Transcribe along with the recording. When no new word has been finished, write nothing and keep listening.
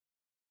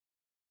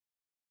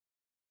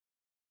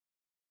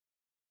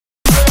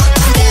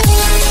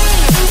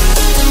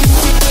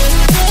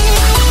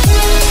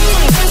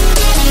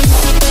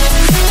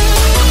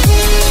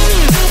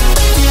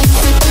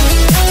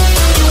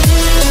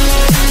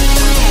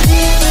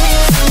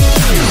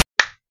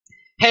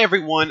Hey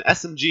everyone,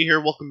 SMG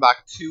here. Welcome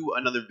back to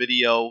another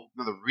video,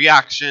 another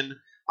reaction.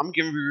 I'm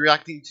going to be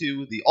reacting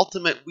to the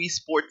Ultimate Wii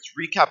Sports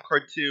Recap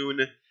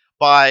Cartoon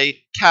by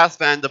Cas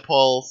Van de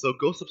Poel. So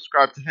go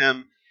subscribe to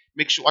him.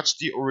 Make sure to watch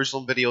the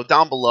original video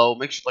down below.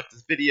 Make sure to like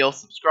this video,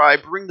 subscribe,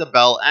 ring the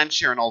bell, and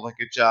share and all that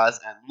good jazz.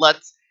 And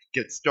let's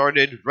get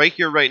started right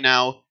here, right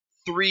now.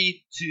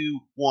 3, 2,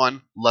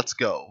 1, let's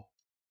go.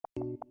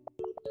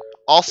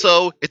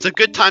 Also, it's a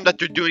good time that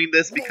they're doing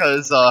this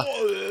because the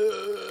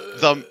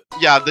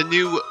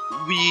new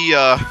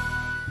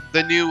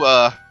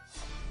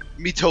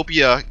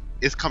Miitopia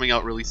is coming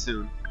out really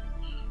soon,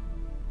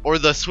 or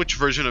the Switch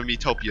version of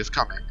Miitopia is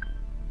coming.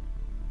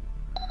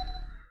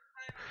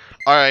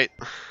 All right,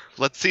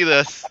 let's see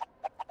this.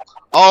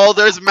 Oh,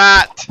 there's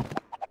Matt.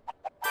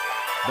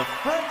 The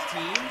French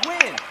team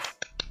wins.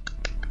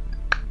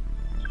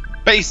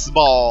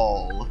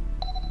 Baseball.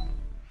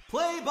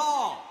 Play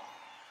ball.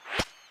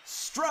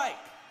 Strike.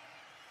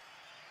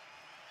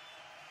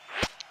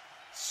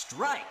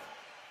 Strike.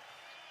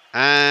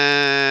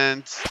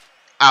 And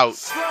out.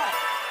 Strike.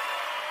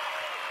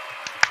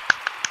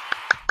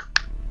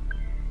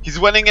 He's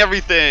winning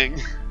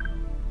everything.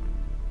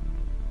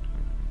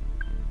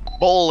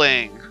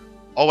 Bowling.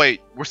 Oh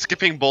wait, we're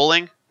skipping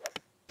bowling?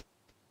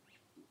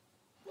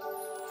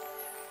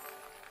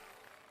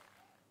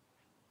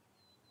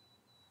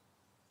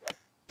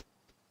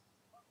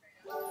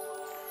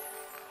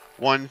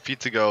 One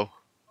feet to go.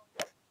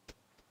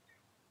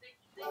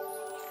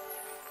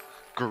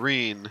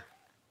 Green.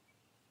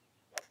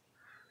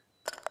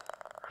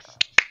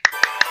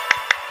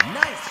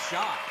 Nice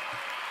shot.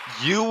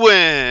 You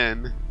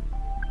win.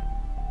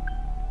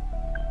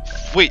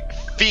 Wait,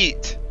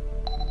 feet.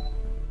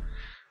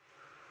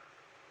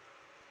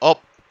 Oh,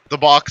 the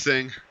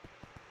boxing.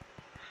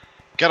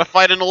 Gotta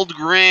fight an old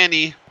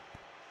granny.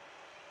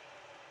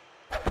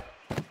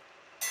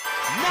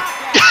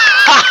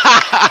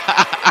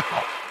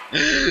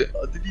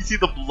 Did you see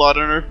the blood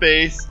on her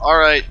face?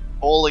 Alright,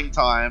 bowling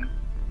time.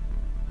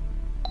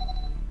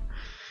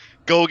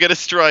 Go get a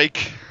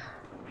strike.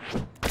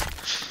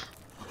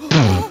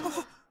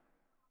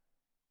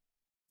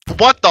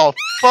 What the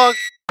fuck?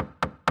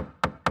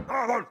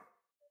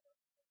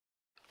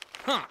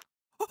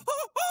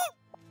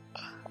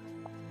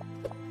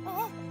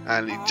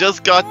 And he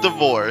just got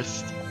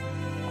divorced.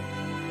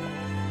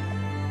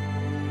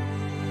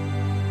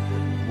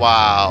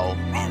 Wow.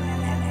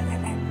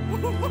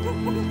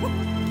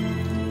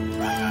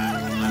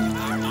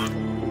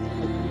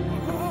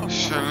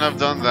 Shouldn't have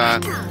done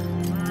that.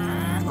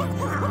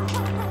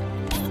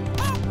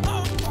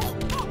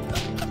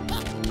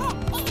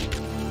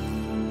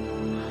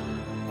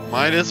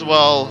 Might as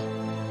well.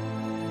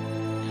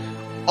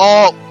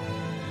 Oh!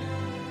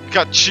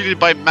 Got cheated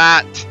by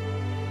Matt.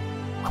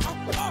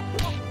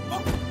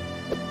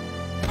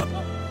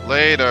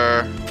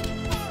 Later.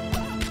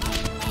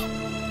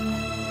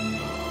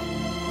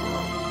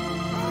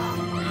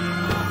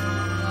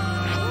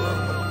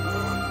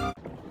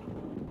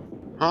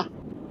 Huh?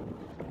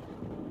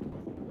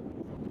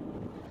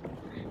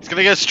 He's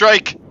gonna get a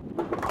strike.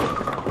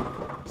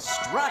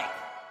 Strike.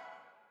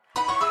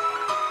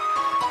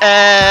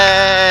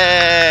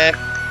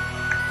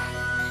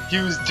 He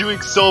was doing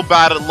so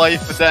bad at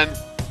life, but then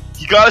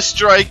he got a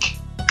strike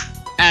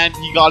and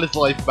he got his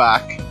life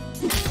back.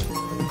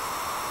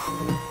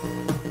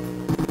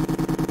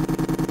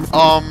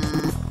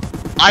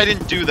 I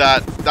didn't do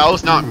that. That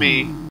was not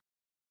me.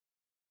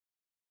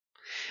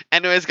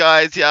 Anyways,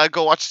 guys, yeah,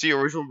 go watch the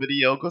original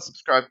video. Go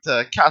subscribe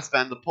to Cas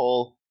Van de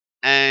Poel.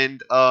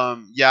 And,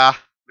 yeah,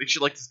 make sure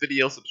you like this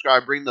video,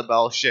 subscribe, ring the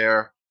bell,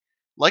 share.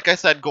 Like I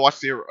said, go watch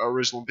the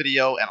original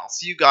video, and I'll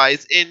see you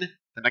guys in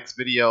the next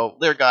video.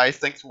 Later, guys.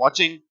 Thanks for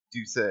watching.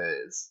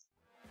 Deuces.